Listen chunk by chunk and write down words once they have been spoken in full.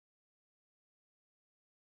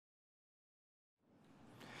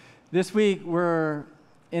This week, we're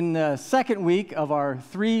in the second week of our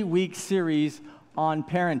 3-week series on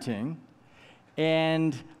parenting.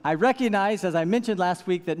 And I recognize, as I mentioned last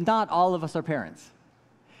week, that not all of us are parents.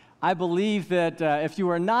 I believe that if you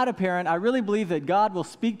are not a parent, I really believe that God will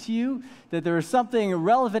speak to you, that there is something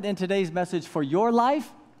relevant in today's message for your life,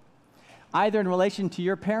 either in relation to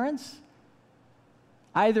your parents,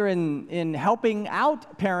 either in helping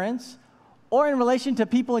out parents, or in relation to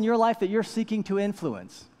people in your life that you're seeking to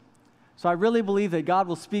influence. So I really believe that God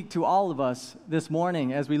will speak to all of us this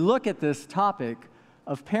morning as we look at this topic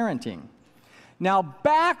of parenting. Now,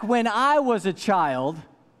 back when I was a child,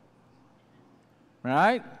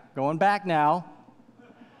 right? Going back now,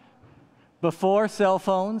 before cell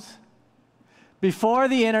phones, before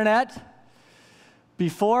the internet,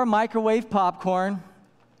 before microwave popcorn,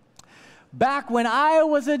 back when I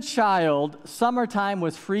was a child, summertime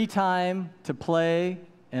was free time to play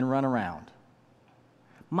and run around.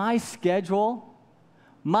 My schedule,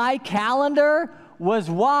 my calendar was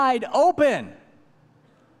wide open.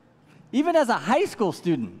 Even as a high school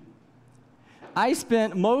student, I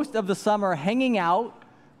spent most of the summer hanging out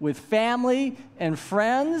with family and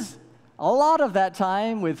friends, a lot of that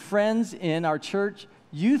time with friends in our church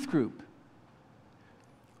youth group.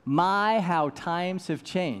 My, how times have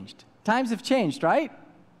changed. Times have changed, right?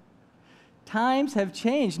 Times have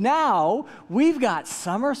changed. Now, we've got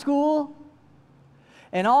summer school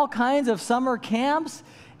and all kinds of summer camps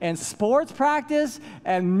and sports practice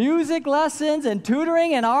and music lessons and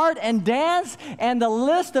tutoring and art and dance, and the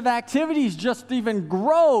list of activities just even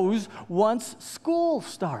grows once school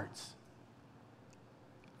starts.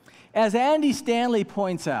 As Andy Stanley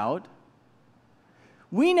points out,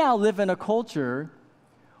 we now live in a culture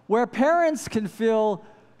where parents can feel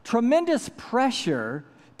tremendous pressure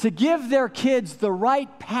to give their kids the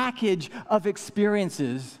right package of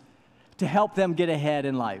experiences to help them get ahead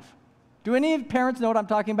in life. Do any of parents know what I'm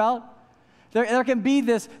talking about? There can be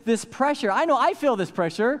this pressure. I know I feel this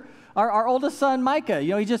pressure. Our oldest son, Micah,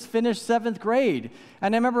 he just finished 7th grade.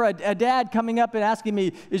 And I remember a dad coming up and asking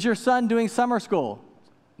me, is your son doing summer school?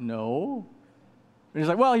 No. And he's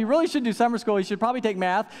like, well, he really should do summer school. He should probably take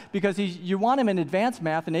math because you want him in advanced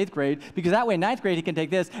math in 8th grade because that way in 9th grade he can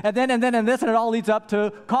take this and then this, and it all leads up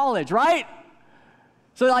to college, right?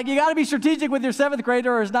 So you got to be strategic with your 7th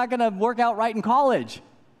grader or it's not going to work out right in college.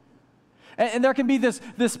 And there can be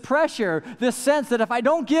this pressure, this sense that if I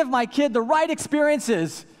don't give my kid the right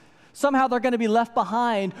experiences, somehow they're going to be left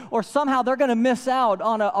behind or somehow they're going to miss out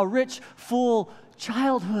on a rich, full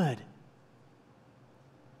childhood.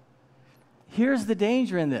 Here's the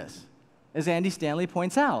danger in this, as Andy Stanley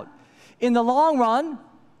points out. In the long run,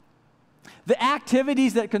 the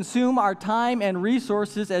activities that consume our time and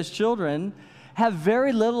resources as children have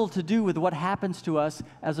very little to do with what happens to us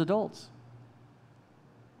as adults.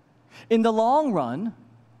 In the long run,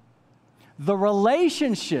 the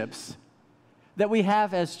relationships that we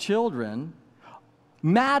have as children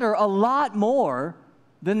matter a lot more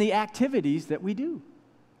than the activities that we do.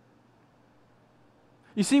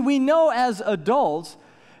 You see, we know as adults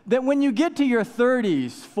that when you get to your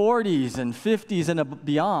 30s, 40s, and 50s and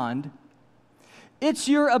beyond, it's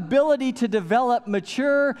your ability to develop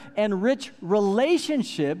mature and rich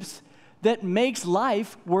relationships that makes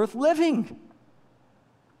life worth living.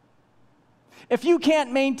 If you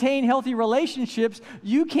can't maintain healthy relationships,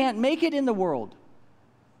 you can't make it in the world.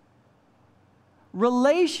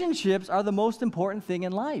 Relationships are the most important thing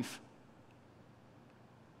in life.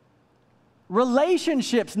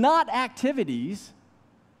 Relationships, not activities,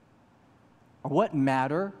 are what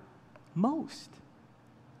matter most.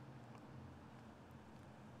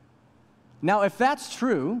 Now, if that's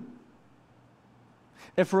true,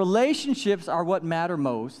 if relationships are what matter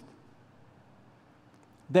most,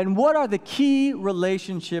 then what are the key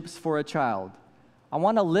relationships for a child? I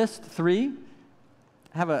want to list 3.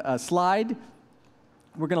 I have a slide.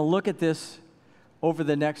 We're going to look at this over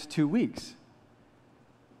the next 2 weeks.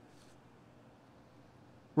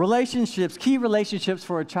 Relationships, key relationships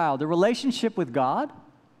for a child. The relationship with God,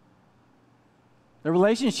 the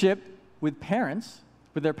relationship with parents,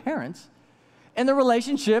 with their parents, and the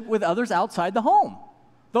relationship with others outside the home.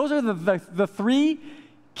 Those are the 3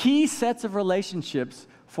 key sets of relationships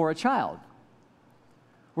for a child.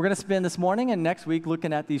 We're going to spend this morning and next week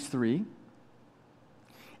looking at these 3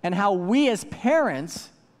 and how we as parents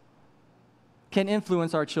can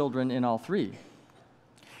influence our children in all 3.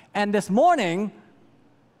 And this morning,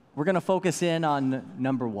 we're going to focus in on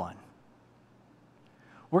number 1.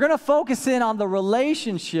 We're going to focus in on the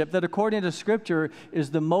relationship that, according to Scripture,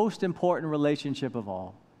 is the most important relationship of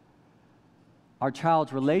all. Our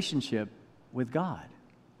child's relationship with God.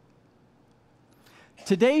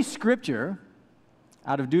 Today's scripture,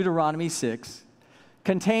 out of Deuteronomy 6,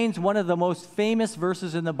 contains one of the most famous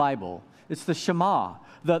verses in the Bible. It's the Shema,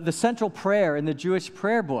 the central prayer in the Jewish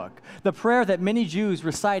prayer book, the prayer that many Jews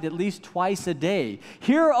recite at least twice a day.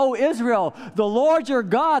 Hear, O Israel, the Lord your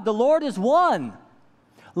God, the Lord is one.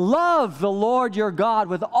 Love the Lord your God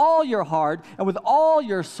with all your heart and with all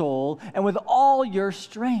your soul and with all your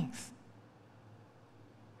strength.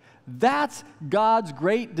 That's God's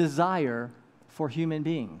great desire for human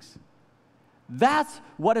beings. That's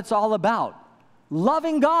what it's all about.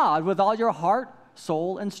 Loving God with all your heart,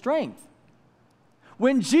 soul, and strength.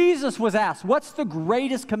 When Jesus was asked, what's the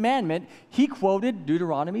greatest commandment? He quoted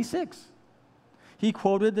Deuteronomy 6. He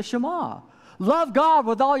quoted the Shema. Love God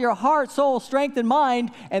with all your heart, soul, strength, and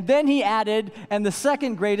mind. And then he added, and the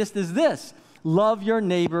second greatest is this, love your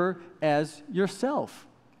neighbor as yourself.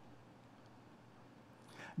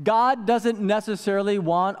 God doesn't necessarily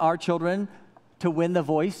want our children to win the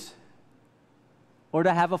voice or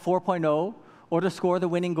to have a 4.0 or to score the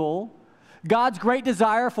winning goal. God's great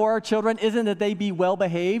desire for our children isn't that they be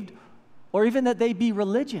well-behaved or even that they be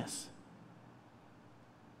religious.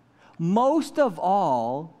 Most of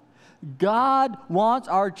all, God wants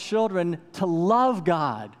our children to love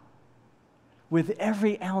God with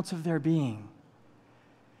every ounce of their being,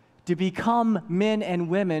 to become men and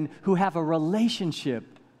women who have a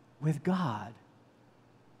relationship with God.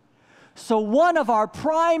 So one of our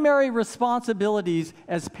primary responsibilities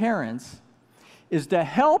as parents is to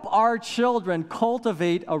help our children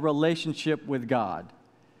cultivate a relationship with God.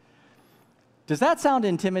 Does that sound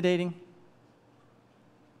intimidating?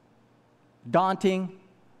 Daunting?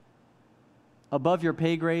 Above your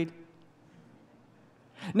pay grade?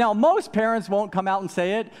 Now, most parents won't come out and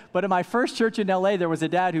say it, but in my first church in LA, there was a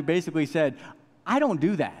dad who basically said, I don't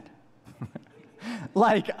do that.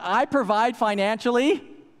 Like, I provide financially,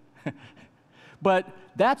 but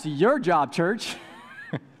that's your job, church,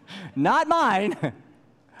 not mine.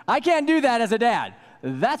 I can't do that as a dad.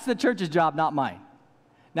 That's the church's job, not mine.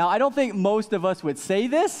 Now, I don't think most of us would say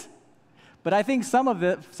this, but I think some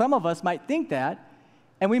of us might think that,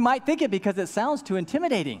 and we might think it because it sounds too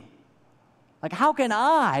intimidating. Like, how can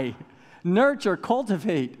I nurture,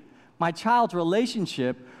 cultivate my child's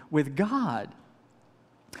relationship with God?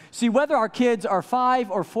 See, whether our kids are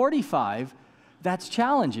 5 or 45, that's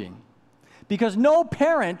challenging because no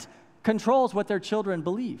parent controls what their children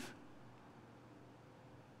believe.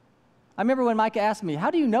 I remember when Mike asked me,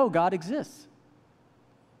 how do you know God exists?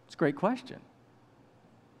 It's a great question.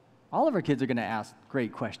 All of our kids are going to ask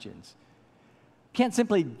great questions. Can't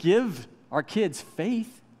simply give our kids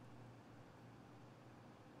faith.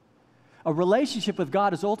 A relationship with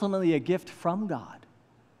God is ultimately a gift from God.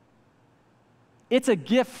 It's a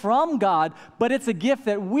gift from God, but it's a gift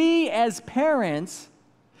that we as parents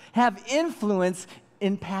have influence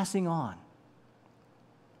in passing on.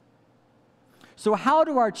 So how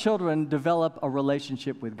do our children develop a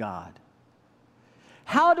relationship with God?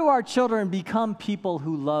 How do our children become people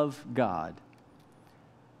who love God?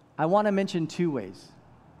 I want to mention 2 ways.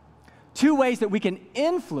 2 ways that we can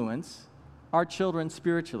influence our children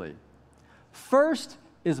spiritually. First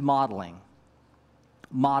is modeling.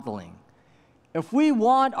 Modeling. If we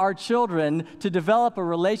want our children to develop a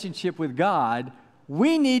relationship with God,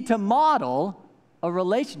 we need to model a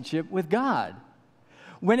relationship with God.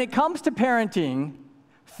 When it comes to parenting,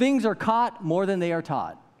 things are caught more than they are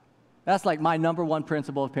taught. That's like my number 1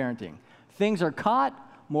 principle of parenting. Things are caught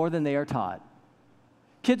more than they are taught.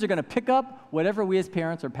 Kids are going to pick up whatever we as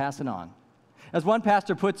parents are passing on. As one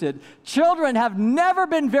pastor puts it, children have never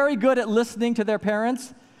been very good at listening to their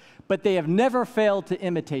parents, but they have never failed to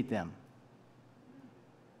imitate them.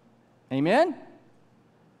 Amen?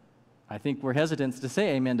 I think we're hesitant to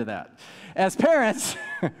say amen to that. As parents,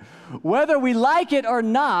 whether we like it or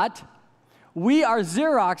not, we are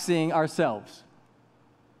Xeroxing ourselves.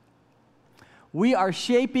 We are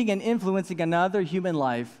shaping and influencing another human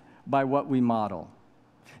life by what we model.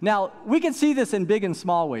 Now, we can see this in big and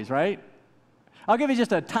small ways, right? I'll give you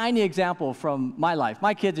just a tiny example from my life.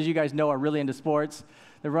 My kids, as you guys know, are really into sports.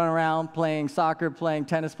 They run around playing soccer, playing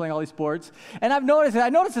tennis, playing all these sports. And I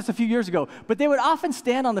noticed this a few years ago, but they would often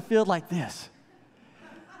stand on the field like this.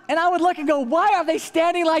 And I would look and go, why are they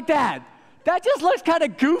standing like that? That just looks kind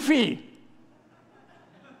of goofy.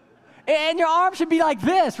 And your arm should be like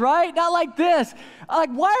this, right? Not like this. I'm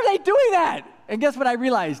like, why are they doing that? And guess what I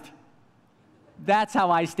realized? That's how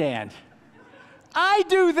I stand. I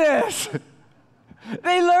do this.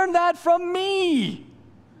 They learned that from me.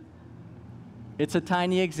 It's a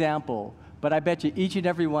tiny example, but I bet you each and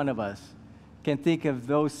every one of us can think of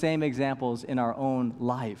those same examples in our own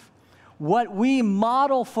life. what we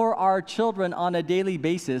model for our children on a daily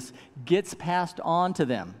basis gets passed on to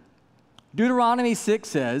them. Deuteronomy 6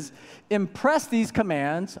 says, impress these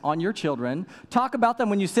commands on your children. Talk about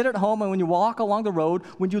them when you sit at home and when you walk along the road,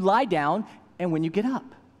 when you lie down, and when you get up.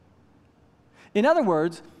 In other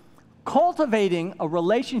words, cultivating a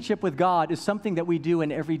relationship with God is something that we do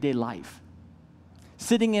in everyday life.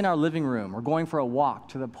 Sitting in our living room or going for a walk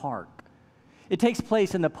to the park. It takes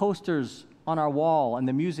place in the posters on our wall and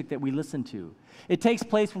the music that we listen to. It takes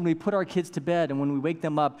place when we put our kids to bed and when we wake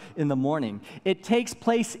them up in the morning. It takes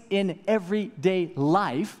place in everyday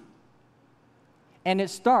life, and it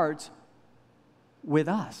starts with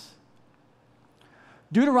us.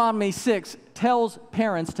 Deuteronomy 6 tells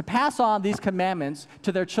parents to pass on these commandments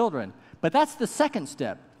to their children, but that's the second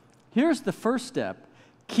step. Here's the first step.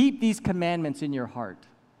 Keep these commandments in your heart.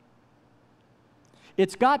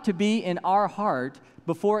 It's got to be in our heart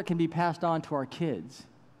before it can be passed on to our kids.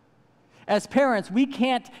 As parents, we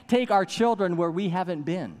can't take our children where we haven't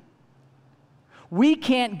been. We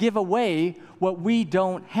can't give away what we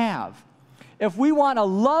don't have. If we want a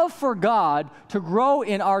love for God to grow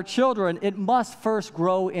in our children, it must first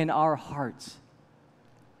grow in our hearts.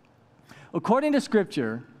 According to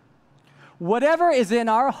Scripture, whatever is in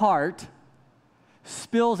our heart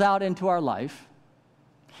spills out into our life,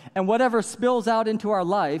 and whatever spills out into our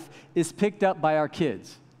life is picked up by our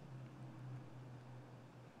kids.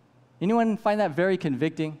 Anyone find that very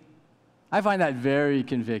convicting? I find that very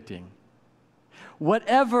convicting.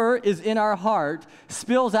 Whatever is in our heart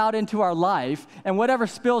spills out into our life, and whatever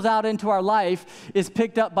spills out into our life is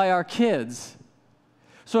picked up by our kids.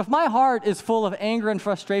 So if my heart is full of anger and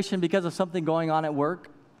frustration because of something going on at work,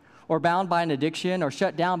 or bound by an addiction, or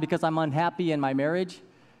shut down because I'm unhappy in my marriage,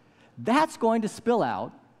 that's going to spill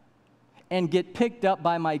out and get picked up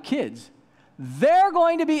by my kids. They're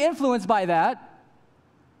going to be influenced by that,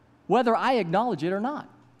 whether I acknowledge it or not.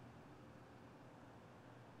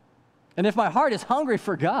 And if my heart is hungry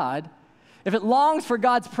for God, if it longs for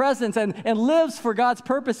God's presence and lives for God's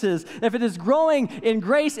purposes, if it is growing in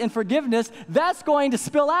grace and forgiveness, that's going to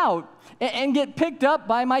spill out and get picked up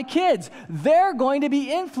by my kids. They're going to be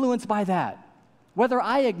influenced by that, whether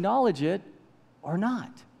I acknowledge it or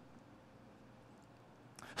not.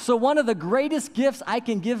 So one of the greatest gifts I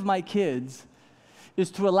can give my kids is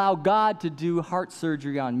to allow God to do heart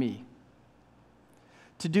surgery on me,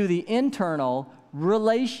 to do the internal,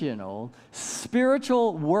 relational,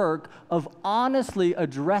 spiritual work of honestly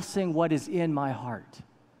addressing what is in my heart.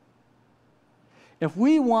 If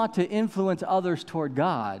we want to influence others toward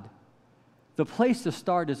God, the place to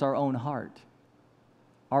start is our own heart,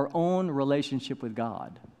 our own relationship with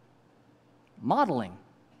God. Modeling.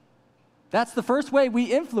 That's the first way we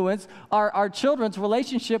influence our children's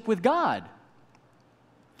relationship with God.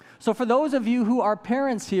 So for those of you who are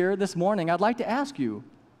parents here this morning, I'd like to ask you,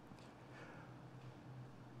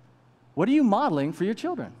 what are you modeling for your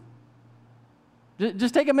children?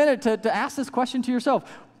 Just take a minute to ask this question to yourself.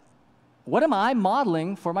 What am I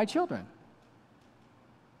modeling for my children?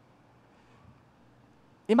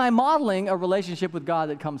 Am I modeling a relationship with God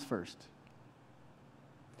that comes first?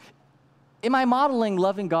 Am I modeling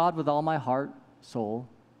loving God with all my heart, soul,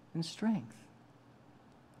 and strength?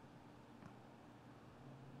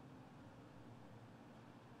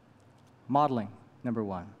 Modeling, number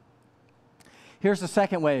one. Here's the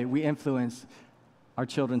second way we influence our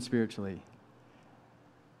children spiritually.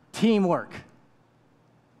 Teamwork.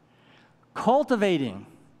 Cultivating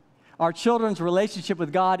our children's relationship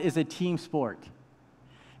with God is a team sport.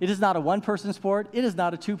 It is not a one-person sport. It is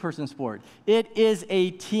not a two-person sport. It is a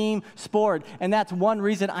team sport, and that's one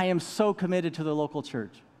reason I am so committed to the local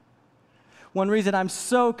church. One reason I'm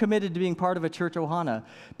so committed to being part of a church ohana,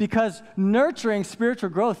 because nurturing spiritual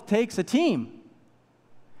growth takes a team.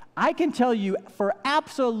 I can tell you for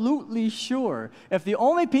absolutely sure, if the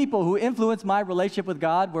only people who influenced my relationship with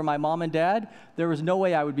God were my mom and dad, there was no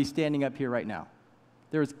way I would be standing up here right now.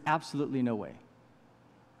 There is absolutely no way.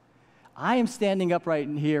 I am standing up right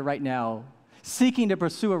here, right now, seeking to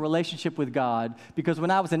pursue a relationship with God because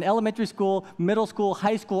when I was in elementary school, middle school,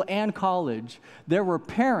 high school, and college, there were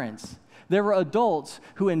parents, there were adults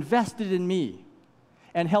who invested in me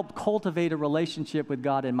and helped cultivate a relationship with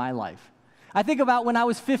God in my life. I think about when I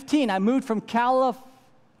was 15, I moved from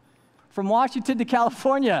Washington to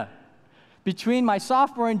California between my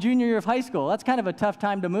sophomore and junior year of high school. That's kind of a tough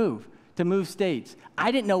time to move states.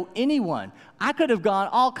 I didn't know anyone. I could have gone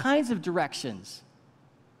all kinds of directions.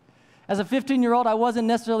 As a 15-year-old, I wasn't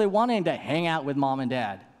necessarily wanting to hang out with mom and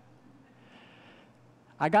dad.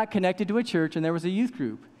 I got connected to a church, and there was a youth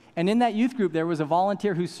group. And in that youth group, there was a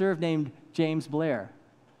volunteer who served named James Blair.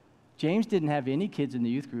 James didn't have any kids in the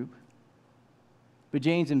youth group. But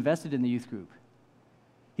James invested in the youth group.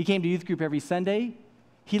 He came to youth group every Sunday.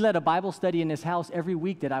 He led a Bible study in his house every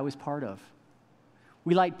week that I was part of.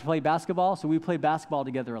 We liked to play basketball, so we played basketball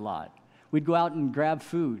together a lot. We'd go out and grab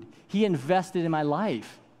food. He invested in my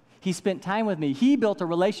life. He spent time with me. He built a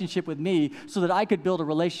relationship with me so that I could build a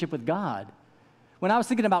relationship with God. When I was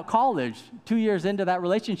thinking about college, 2 years into that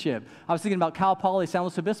relationship, I was thinking about Cal Poly San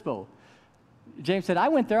Luis Obispo. James said, I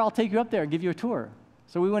went there, I'll take you up there and give you a tour.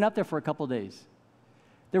 So we went up there for a couple days.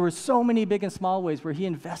 There were so many big and small ways where he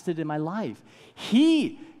invested in my life.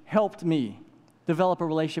 He helped me develop a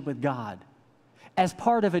relationship with God as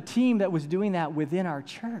part of a team that was doing that within our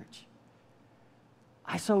church.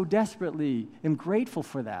 I so desperately am grateful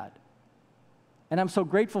for that. And I'm so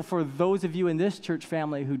grateful for those of you in this church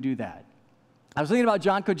family who do that. I was thinking about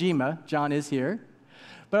John Kojima. John is here.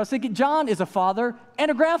 But I was thinking John is a father and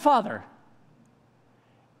a grandfather.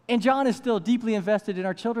 And John is still deeply invested in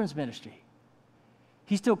our children's ministry.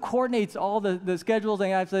 He still coordinates all the schedules,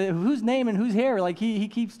 and I say, whose name and whose hair? Like he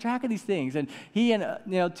keeps track of these things. And he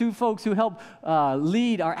and two folks who help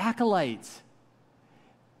lead our acolytes.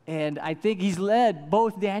 And I think he's led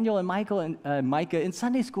both Daniel and Micah in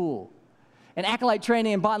Sunday school and acolyte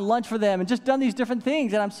training and bought lunch for them and just done these different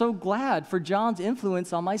things. And I'm so glad for John's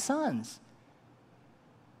influence on my sons.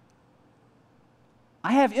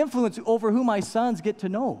 I have influence over who my sons get to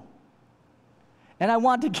know. And I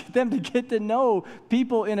want to get them to get to know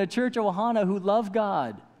people in a church of Ohana who love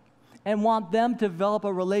God and want them to develop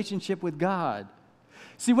a relationship with God.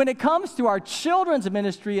 See, when it comes to our children's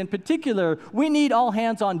ministry in particular, we need all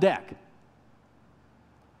hands on deck.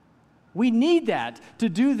 We need that to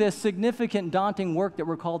do this significant, daunting work that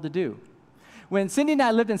we're called to do. When Cindy and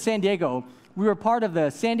I lived in San Diego, we were part of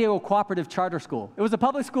the San Diego Cooperative Charter School. It was a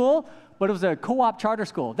public school, but it was a co-op charter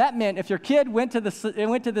school. That meant if your kid went to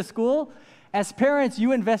the school, as parents,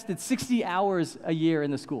 you invested 60 hours a year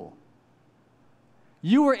in the school.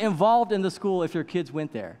 You were involved in the school if your kids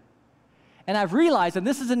went there. And I've realized, and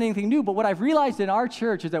this isn't anything new, but what I've realized in our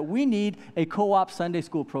church is that we need a co-op Sunday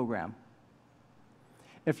school program.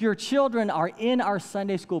 If your children are in our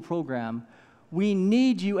Sunday school program, we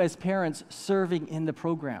need you as parents serving in the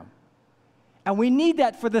program. And we need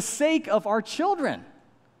that for the sake of our children.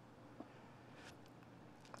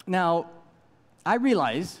 Now, I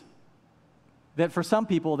realize that for some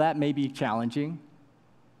people that may be challenging.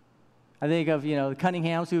 I think of, the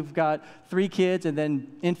Cunninghams who've got 3 kids and then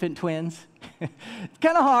infant twins. It's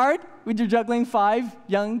kind of hard when you're juggling 5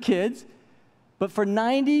 young kids. But for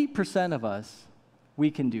 90% of us, we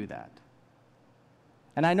can do that.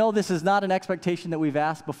 And I know this is not an expectation that we've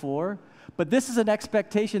asked before, but this is an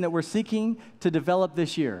expectation that we're seeking to develop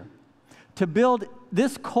this year. To build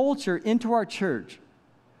this culture into our church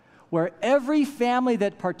where every family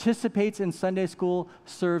that participates in Sunday school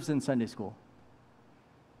serves in Sunday school.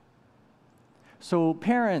 So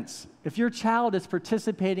parents, if your child is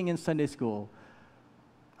participating in Sunday school,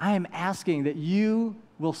 I am asking that you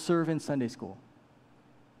will serve in Sunday school.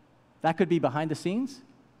 That could be behind the scenes.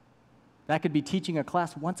 That could be teaching a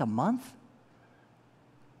class once a month.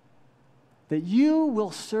 That you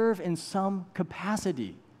will serve in some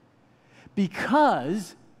capacity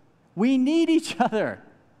because we need each other.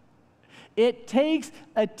 It takes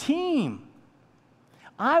a team.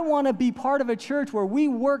 I want to be part of a church where we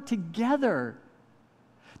work together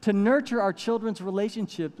to nurture our children's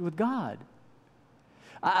relationship with God.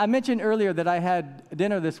 I mentioned earlier that I had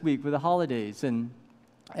dinner this week with the holidays, and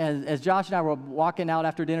as Josh and I were walking out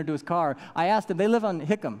after dinner to his car, I asked him, they live on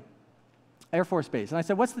Hickam Air Force Base, and I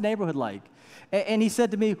said, what's the neighborhood like? And he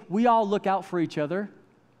said to me, we all look out for each other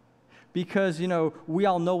because, we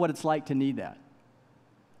all know what it's like to need that.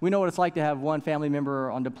 We know what it's like to have one family member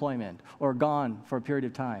on deployment or gone for a period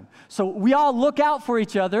of time. So we all look out for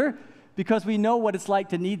each other because we know what it's like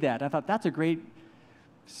to need that. I thought that's a great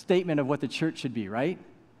statement of what the church should be, right?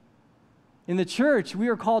 In the church, we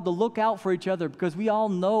are called to look out for each other because we all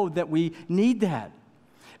know that we need that.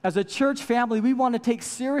 As a church family, we want to take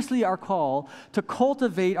seriously our call to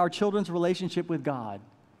cultivate our children's relationship with God.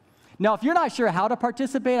 Now, if you're not sure how to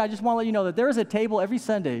participate, I just want to let you know that there is a table every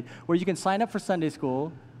Sunday where you can sign up for Sunday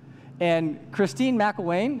school. And Christine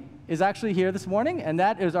McElwain is actually here this morning, and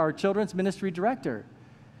that is our children's ministry director.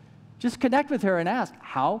 Just connect with her and ask,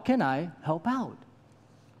 how can I help out?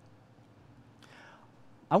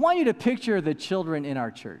 I want you to picture the children in our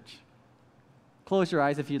church. Close your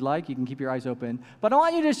eyes if you'd like. You can keep your eyes open. But I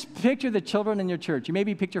want you to picture the children in your church. You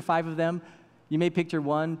maybe picture 5 of them. You may picture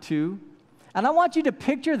 1, 2. And I want you to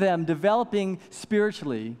picture them developing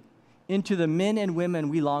spiritually into the men and women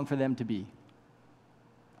we long for them to be.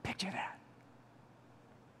 Picture that.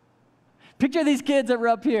 Picture these kids that were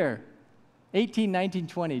up here. 18, 19,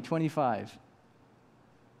 20, 25.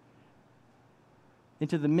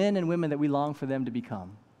 Into the men and women that we long for them to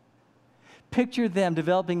become. Picture them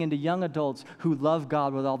developing into young adults who love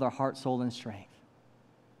God with all their heart, soul, and strength.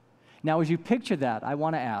 Now, as you picture that, I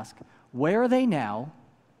want to ask, where are they now?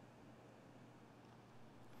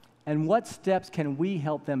 And what steps can we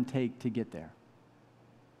help them take to get there?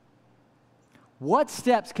 What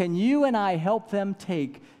steps can you and I help them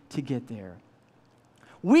take to get there?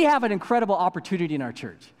 We have an incredible opportunity in our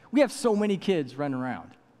church. We have so many kids running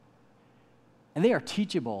around. And they are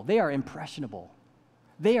teachable. They are impressionable.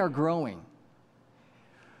 They are growing.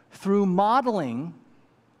 Through modeling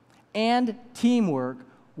and teamwork,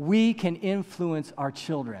 we can influence our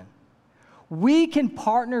children. We can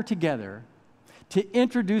partner together to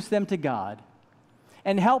introduce them to God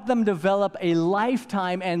and help them develop a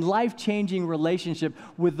lifetime and life-changing relationship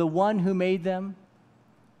with the one who made them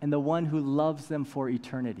and the one who loves them for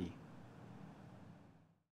eternity.